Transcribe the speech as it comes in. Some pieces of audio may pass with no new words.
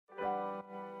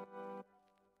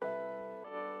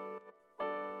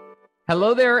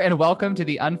Hello there, and welcome to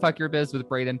the Unfuck Your Biz with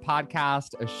Braden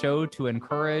podcast, a show to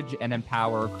encourage and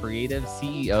empower creative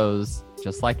CEOs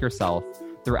just like yourself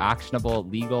through actionable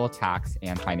legal, tax,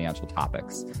 and financial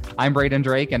topics. I'm Braden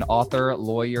Drake, an author,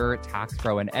 lawyer, tax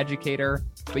pro, and educator,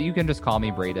 but you can just call me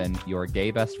Braden, your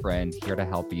gay best friend, here to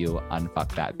help you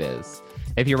unfuck that biz.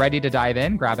 If you're ready to dive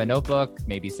in, grab a notebook,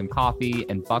 maybe some coffee,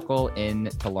 and buckle in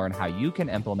to learn how you can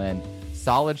implement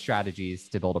solid strategies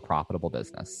to build a profitable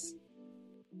business.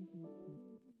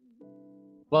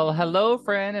 Well, hello,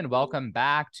 friend, and welcome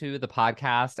back to the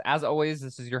podcast. As always,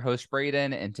 this is your host,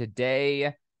 Braden, and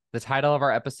today the title of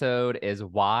our episode is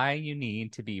Why You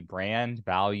Need to Be Brand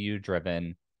Value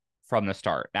Driven from the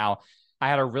Start. Now, I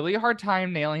had a really hard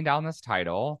time nailing down this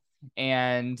title,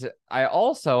 and I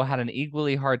also had an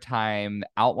equally hard time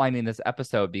outlining this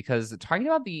episode because talking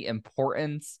about the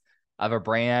importance of a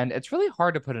brand, it's really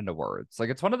hard to put into words. Like,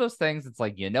 it's one of those things, it's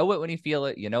like, you know it when you feel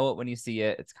it, you know it when you see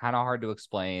it. It's kind of hard to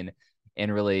explain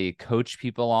and really coach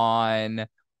people on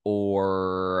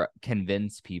or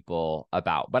convince people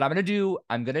about. But I'm gonna do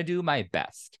my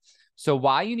best. So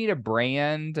why you need a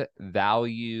brand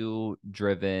value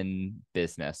driven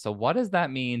business. So what does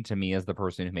that mean to me as the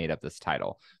person who made up this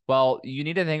title? Well, you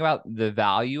need to think about the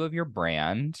value of your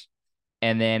brand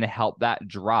and then help that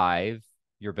drive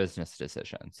your business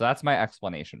decision. So that's my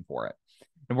explanation for it.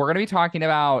 And we're going to be talking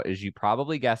about, as you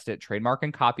probably guessed it, trademark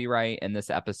and copyright in this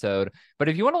episode. But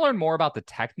if you want to learn more about the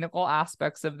technical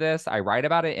aspects of this, I write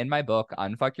about it in my book,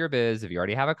 Unfuck Your Biz. If you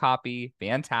already have a copy,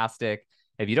 fantastic.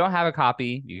 If you don't have a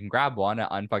copy, you can grab one at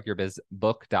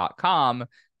unfuckyourbizbook.com.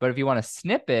 But if you want to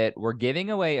snip it, we're giving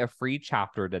away a free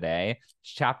chapter today.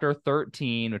 It's chapter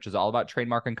 13, which is all about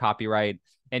trademark and copyright.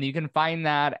 And you can find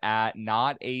that at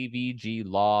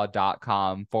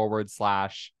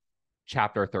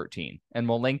notavglaw.com/chapter 13. And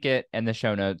we'll link it in the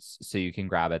show notes so you can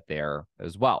grab it there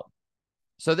as well.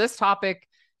 So this topic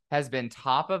has been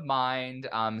top of mind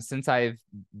since I've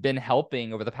been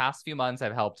helping over the past few months.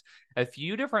 I've helped a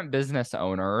few different business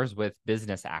owners with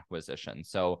business acquisition.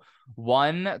 So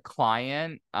one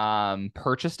client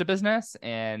purchased a business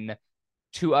and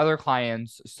two other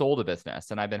clients sold a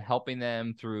business, and I've been helping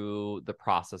them through the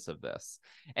process of this.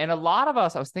 And a lot of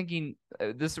us, I was thinking,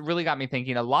 this really got me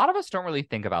thinking, a lot of us don't really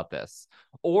think about this,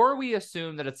 or we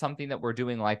assume that it's something that we're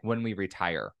doing like when we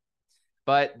retire.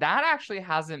 But that actually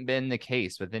hasn't been the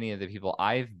case with any of the people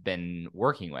I've been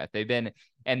working with. They've been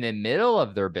in the middle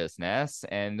of their business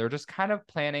and they're just kind of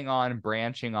planning on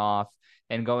branching off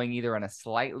and going either in a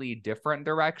slightly different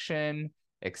direction,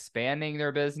 expanding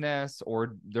their business,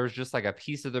 or there's just like a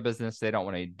piece of their business they don't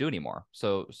want to do anymore.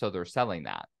 So they're selling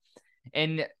that.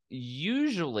 And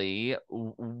usually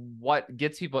what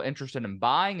gets people interested in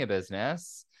buying a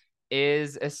business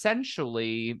is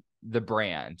essentially the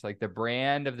brand, like the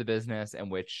brand of the business in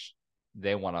which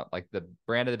they want to, like the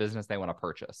brand of the business they want to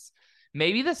purchase.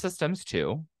 Maybe the systems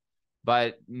too,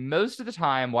 but most of the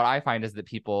time what I find is that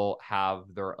people have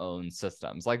their own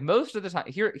systems. Like most of the time,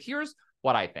 here's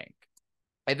what I think.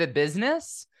 If a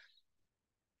business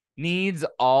needs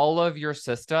all of your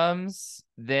systems,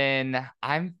 then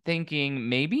I'm thinking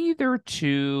maybe they're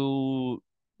too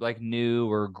like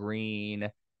new or green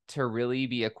to really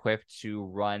be equipped to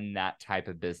run that type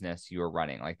of business you're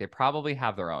running. Like they probably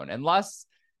have their own, unless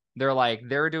they're like,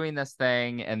 they're doing this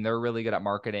thing and they're really good at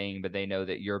marketing, but they know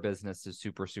that your business is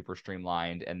super, super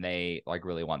streamlined and they like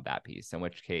really want that piece, in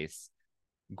which case,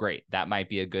 great. That might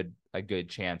be a good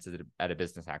chance at a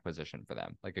business acquisition for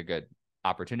them, like a good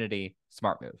opportunity,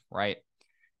 smart move, right?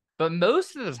 But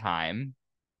most of the time,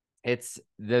 it's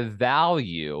the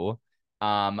value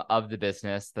of the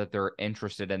business that they're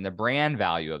interested in, the brand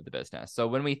value of the business. So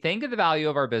when we think of the value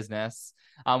of our business,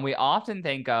 we often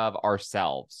think of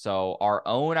ourselves. So our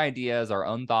own ideas, our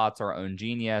own thoughts, our own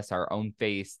genius, our own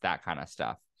face, that kind of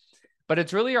stuff. But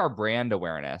it's really our brand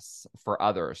awareness for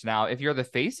others. Now, if you're the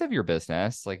face of your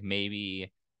business, like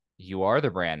maybe you are the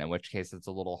brand, in which case it's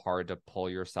a little hard to pull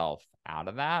yourself out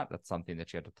of that. That's something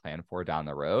that you have to plan for down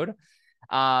the road.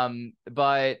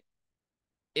 But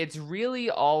it's really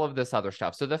all of this other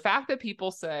stuff. So the fact that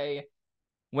people say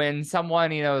when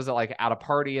someone, is like at a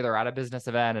party, they're at a business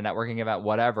event, a networking event,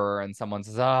 whatever, and someone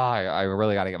says, oh, I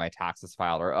really got to get my taxes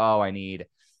filed, or, oh, I need,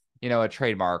 a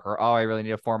trademark, or, oh, I really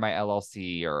need to form my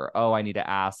LLC, or, oh, I need to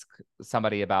ask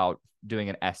somebody about doing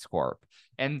an S Corp.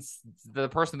 And the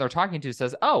person they're talking to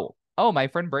says, oh, my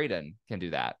friend Braden can do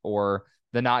that. Or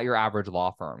the Not Your Average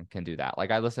Law Firm can do that.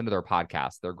 Like I listen to their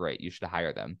podcast. They're great. You should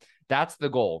hire them. That's the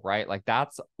goal, right? Like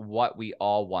that's what we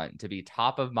all want, to be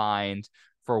top of mind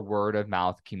for word of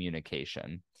mouth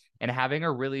communication. And having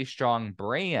a really strong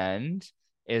brand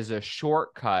is a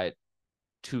shortcut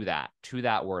to that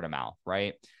word of mouth,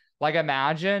 right? Like,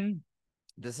 imagine,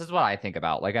 this is what I think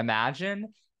about. Like,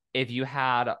 imagine if you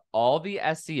had all the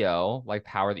SEO like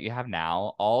power that you have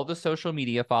now, all the social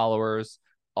media followers,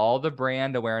 all the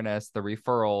brand awareness, the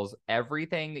referrals,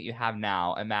 everything that you have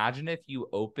now. Imagine if you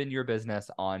opened your business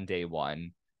on day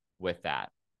one with that.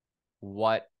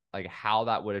 What, like, how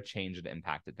that would have changed and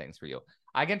impacted things for you.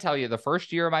 I can tell you the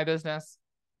first year of my business,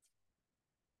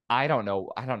 I don't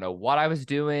know what I was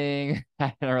doing.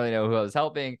 I don't really know who I was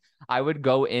helping. I would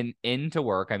go into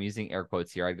work. I'm using air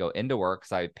quotes here. I'd go into work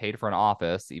because I paid for an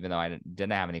office, even though I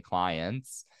didn't have any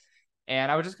clients.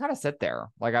 And I would just kind of sit there.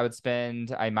 Like,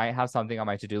 I might have something on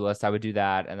my to-do list. I would do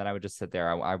that. And then I would just sit there.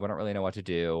 I wouldn't really know what to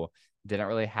do. Didn't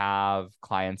really have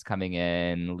clients coming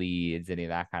in, leads, any of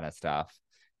that kind of stuff.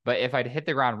 But if I'd hit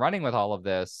the ground running with all of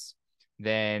this,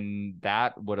 then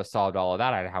that would have solved all of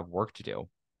that. I'd have work to do.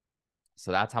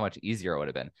 So that's how much easier it would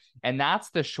have been. And that's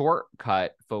the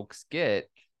shortcut folks get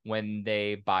when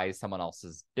they buy someone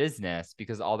else's business,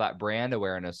 because all that brand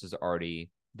awareness is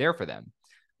already there for them.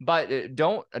 But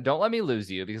don't let me lose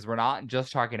you, because we're not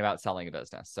just talking about selling a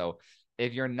business. So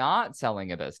if you're not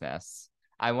selling a business,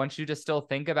 I want you to still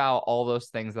think about all those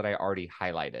things that I already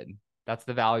highlighted. That's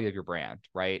the value of your brand,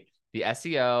 right? The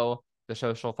SEO, the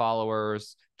social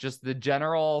followers, just the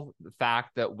general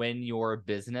fact that when your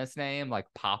business name like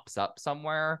pops up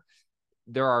somewhere,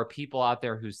 there are people out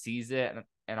there who sees it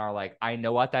and are like, I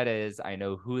know what that is. I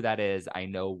know who that is. I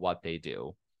know what they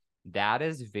do. That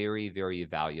is very, very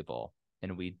valuable.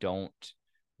 And we don't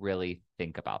really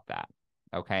think about that.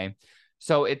 Okay.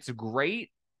 So it's great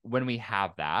when we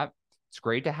have that. It's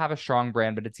great to have a strong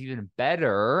brand, but it's even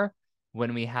better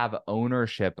when we have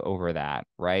ownership over that,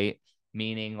 right?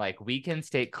 Meaning, like, we can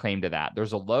stake claim to that.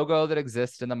 There's a logo that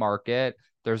exists in the market.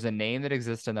 There's a name that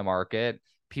exists in the market.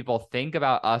 People think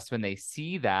about us when they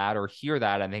see that or hear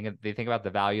that, and they think about the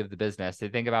value of the business. They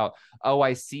think about, oh,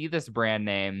 I see this brand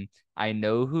name. I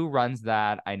know who runs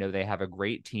that. I know they have a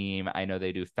great team. I know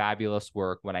they do fabulous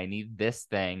work. When I need this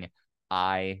thing,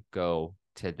 I go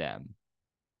to them,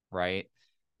 right?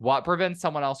 What prevents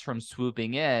someone else from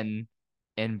swooping in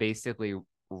and basically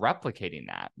replicating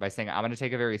that by saying, I'm going to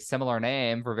take a very similar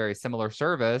name for a very similar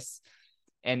service,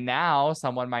 and now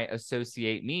someone might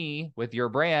associate me with your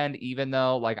brand, even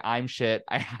though, like, I'm shit,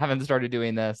 I haven't started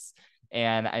doing this,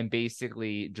 and I'm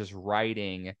basically just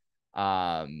writing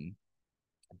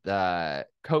the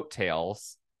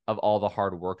coattails of all the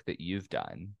hard work that you've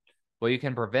done. Well, you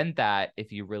can prevent that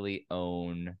if you really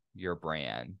own your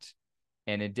brand.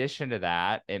 In addition to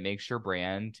that, it makes your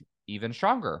brand even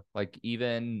stronger, like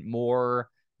even more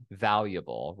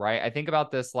valuable, right? I think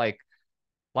about this like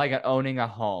owning a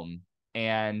home,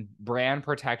 and brand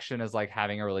protection is like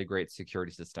having a really great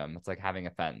security system. It's like having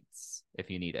a fence if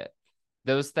you need it.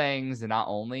 Those things not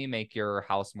only make your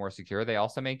house more secure, they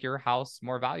also make your house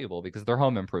more valuable because they're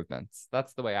home improvements.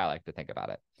 That's the way I like to think about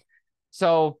it.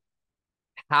 So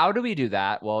how do we do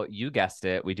that? Well, you guessed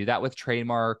it. We do that with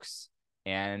trademarks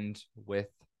and with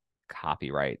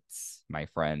copyrights, my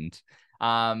friend.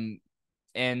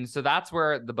 And so that's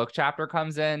where the book chapter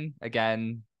comes in.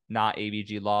 Again,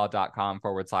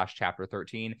 notabglaw.com/chapter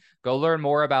 13. Go learn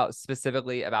more about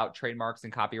specifically about trademarks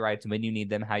and copyrights, when you need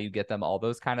them, how you get them, all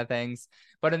those kind of things.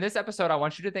 But in this episode, I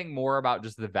want you to think more about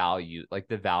just the value, like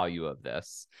the value of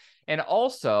this. And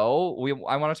also,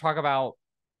 I want to talk about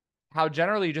how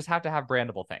generally you just have to have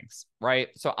brandable things, right?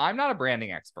 So I'm not a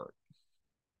branding expert.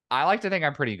 I like to think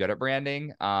I'm pretty good at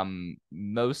branding,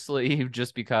 mostly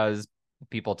just because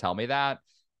people tell me that,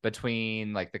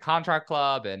 between like the Contract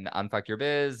Club and Unfuck Your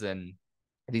Biz and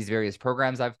these various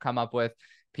programs I've come up with.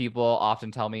 People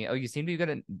often tell me, oh, you seem to be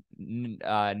good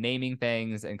at naming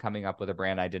things and coming up with a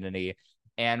brand identity.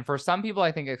 And for some people,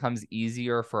 I think it comes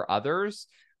easier for others.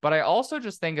 But I also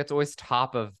just think it's always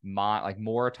top of mind, like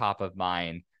more top of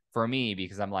mind for me,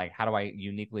 because I'm like, how do I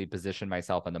uniquely position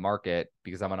myself in the market?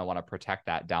 Because I'm going to want to protect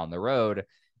that down the road.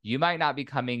 You might not be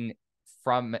coming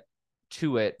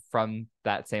to it from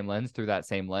that same lens, through that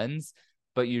same lens,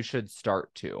 but you should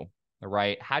start to,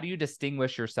 right? How do you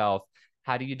distinguish yourself?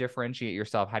 How do you differentiate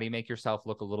yourself? How do you make yourself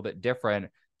look a little bit different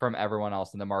from everyone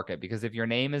else in the market? Because if your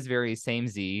name is very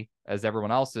samey as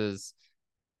everyone else's,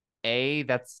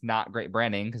 that's not great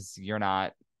branding, because you're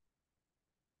not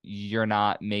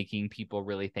making people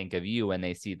really think of you when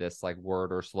they see this like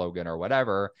word or slogan or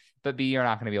whatever. But B, you're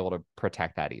not going to be able to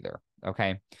protect that either.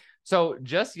 Okay. So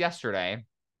just yesterday,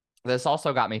 this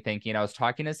also got me thinking. I was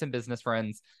talking to some business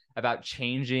friends about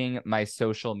changing my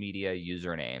social media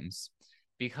usernames,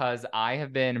 because I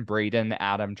have been Braden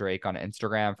Adam Drake on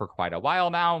Instagram for quite a while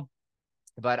now.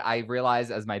 But I realize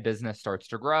as my business starts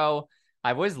to grow,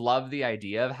 I've always loved the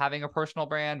idea of having a personal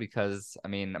brand because, I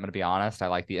mean, I'm going to be honest. I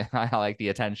like the I like the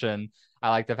attention. I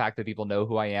like the fact that people know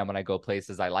who I am when I go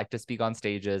places. I like to speak on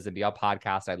stages and be on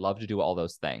podcasts. I love to do all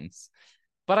those things.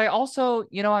 But I also,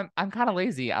 I'm kind of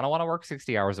lazy. I don't want to work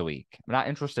 60 hours a week. I'm not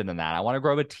interested in that. I want to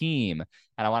grow a team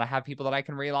and I want to have people that I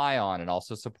can rely on and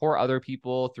also support other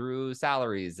people through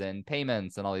salaries and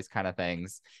payments and all these kind of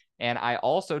things. And I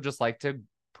also just like to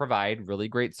provide really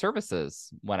great services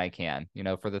when I can,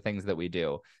 for the things that we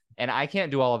do. And I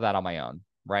can't do all of that on my own,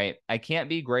 right? I can't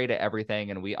be great at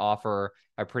everything. And we offer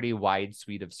a pretty wide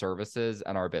suite of services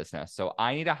in our business. So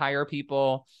I need to hire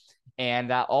people. And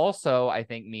that also, I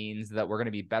think, means that we're going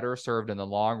to be better served in the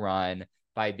long run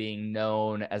by being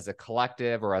known as a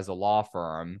collective or as a law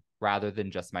firm rather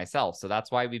than just myself. So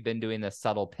that's why we've been doing this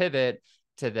subtle pivot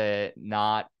to the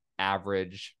not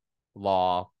average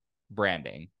law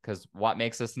branding, because what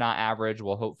makes us not average?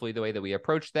 Well, hopefully the way that we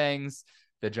approach things,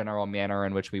 the general manner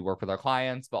in which we work with our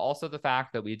clients, but also the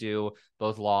fact that we do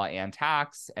both law and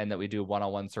tax and that we do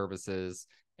one-on-one services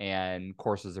and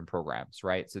courses and programs,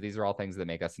 right? So these are all things that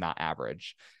make us not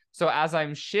average. So as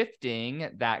I'm shifting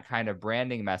that kind of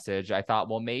branding message, I thought,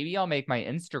 well, maybe I'll make my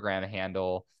Instagram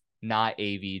handle not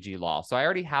AVG Law. So I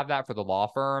already have that for the law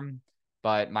firm,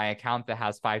 but my account that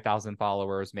has 5,000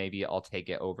 followers, maybe I'll take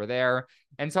it over there.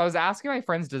 And so I was asking my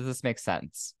friends, does this make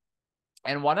sense?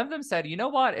 And one of them said, you know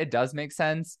what? It does make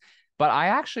sense, but I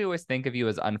actually always think of you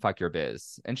as Unfuck Your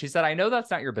Biz. And she said, I know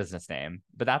that's not your business name,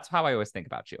 but that's how I always think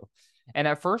about you. And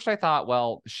at first I thought,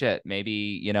 well, shit,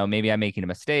 maybe I'm making a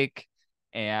mistake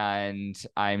and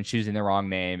I'm choosing the wrong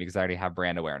name because I already have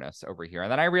brand awareness over here.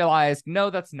 And then I realized, no,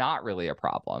 that's not really a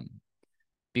problem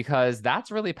because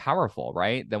that's really powerful,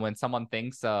 right? Then when someone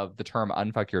thinks of the term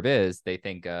Unfuck Your Biz, they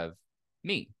think of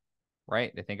me,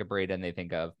 right? They think of Braden, they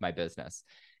think of my business.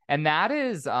 And that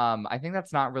is, I think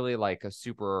that's not really like a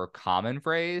super common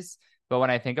phrase. But when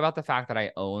I think about the fact that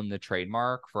I own the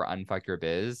trademark for Unfuck Your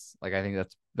Biz, like I think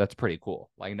that's pretty cool.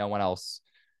 Like no one else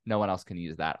can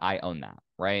use that. I own that,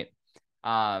 right?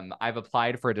 I've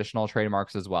applied for additional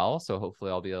trademarks as well. So hopefully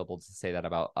I'll be able to say that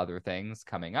about other things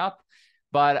coming up.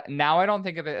 But now I don't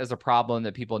think of it as a problem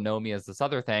that people know me as this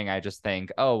other thing. I just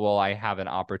think, oh, well, I have an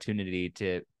opportunity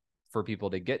for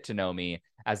people to get to know me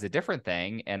as a different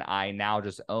thing. And I now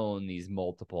just own these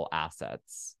multiple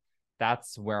assets.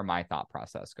 That's where my thought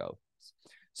process goes.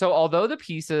 So although the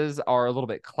pieces are a little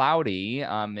bit cloudy,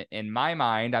 in my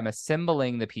mind, I'm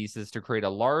assembling the pieces to create a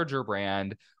larger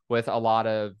brand with a lot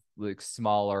of like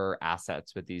smaller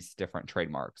assets with these different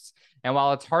trademarks. And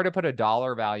while it's hard to put a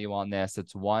dollar value on this,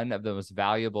 it's one of the most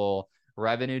valuable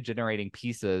revenue generating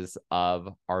pieces of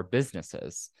our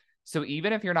businesses. So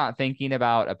even if you're not thinking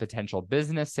about a potential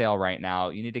business sale right now,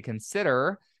 you need to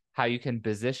consider how you can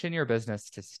position your business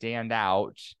to stand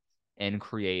out and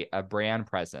create a brand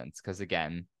presence. Because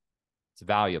again, it's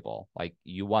valuable. Like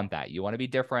you want that. You want to be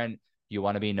different. You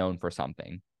want to be known for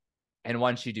something. And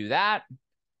once you do that,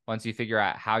 once you figure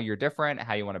out how you're different,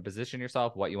 how you want to position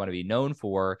yourself, what you want to be known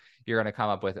for, you're going to come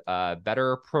up with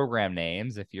better program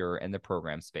names if you're in the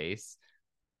program space.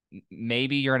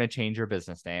 Maybe you're going to change your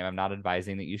business name. I'm not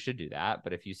advising that you should do that,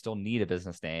 but if you still need a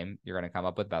business name, you're going to come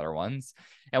up with better ones.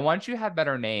 And once you have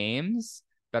better names,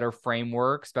 better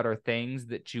frameworks, better things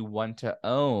that you want to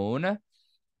own,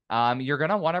 you're going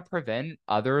to want to prevent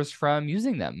others from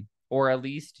using them, or at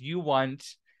least you want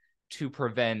to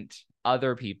prevent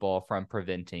other people from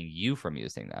preventing you from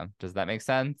using them. Does that make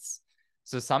sense?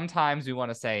 So sometimes we want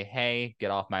to say, hey,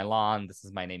 get off my lawn. This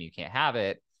is my name. You can't have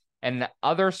it. And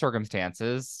other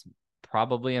circumstances,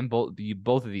 probably in both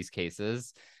of these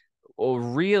cases, well,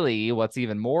 really what's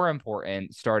even more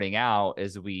important starting out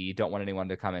is we don't want anyone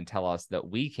to come and tell us that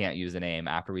we can't use a name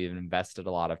after we've invested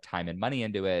a lot of time and money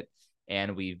into it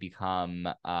and we've become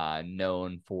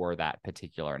known for that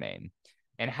particular name.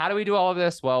 And how do we do all of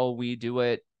this? Well, we do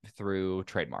it through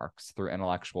trademarks, through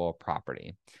intellectual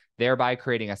property, thereby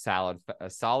creating a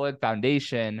solid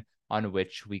foundation on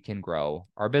which we can grow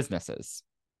our businesses.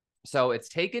 So it's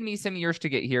taken me some years to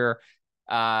get here,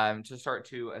 to start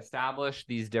to establish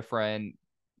these different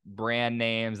brand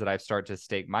names that I've started to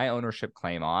stake my ownership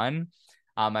claim on.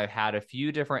 I've had a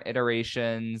few different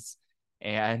iterations,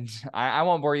 and I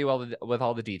won't bore you with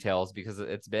all the details because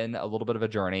it's been a little bit of a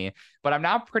journey, but I'm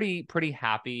now pretty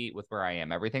happy with where I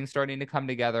am. Everything's starting to come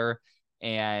together.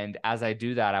 And as I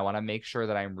do that, I want to make sure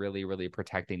that I'm really, really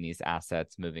protecting these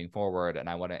assets moving forward. And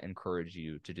I want to encourage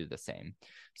you to do the same.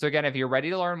 So again, if you're ready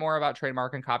to learn more about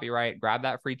trademark and copyright, grab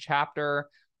that free chapter.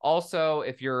 Also,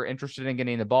 if you're interested in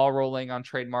getting the ball rolling on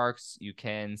trademarks, you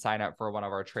can sign up for one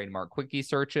of our trademark quickie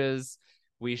searches,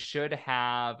 We should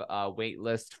have a wait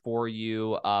list for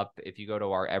you up if you go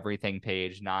to our everything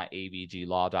page,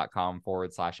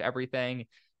 notabglaw.com/everything.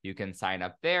 You can sign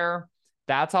up there.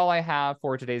 That's all I have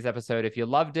for today's episode. If you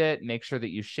loved it, make sure that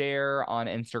you share on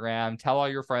Instagram. Tell all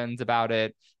your friends about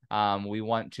it. We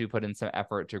want to put in some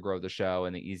effort to grow the show,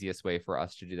 and the easiest way for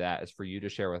us to do that is for you to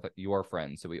share with your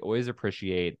friends. So we always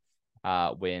appreciate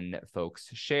when folks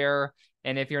share.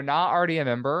 And if you're not already a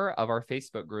member of our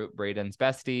Facebook group, Braden's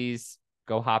Besties,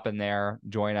 go hop in there,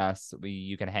 join us.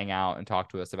 You can hang out and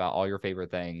talk to us about all your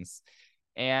favorite things.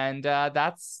 And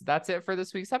that's it for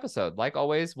this week's episode. Like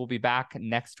always, we'll be back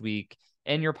next week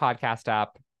in your podcast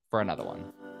app for another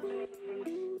one.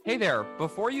 Hey there,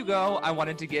 before you go, I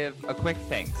wanted to give a quick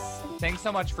thanks. Thanks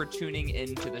so much for tuning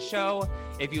into the show.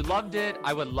 If you loved it,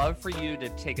 I would love for you to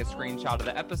take a screenshot of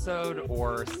the episode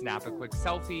or snap a quick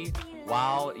selfie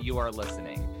while you are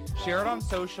listening. Share it on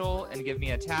social and give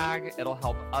me a tag. It'll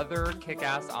help other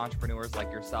kick-ass entrepreneurs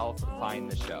like yourself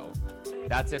find the show.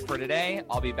 That's it for today.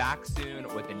 I'll be back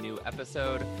soon with a new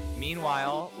episode.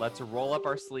 Meanwhile, let's roll up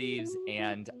our sleeves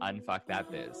and unfuck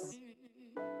that biz.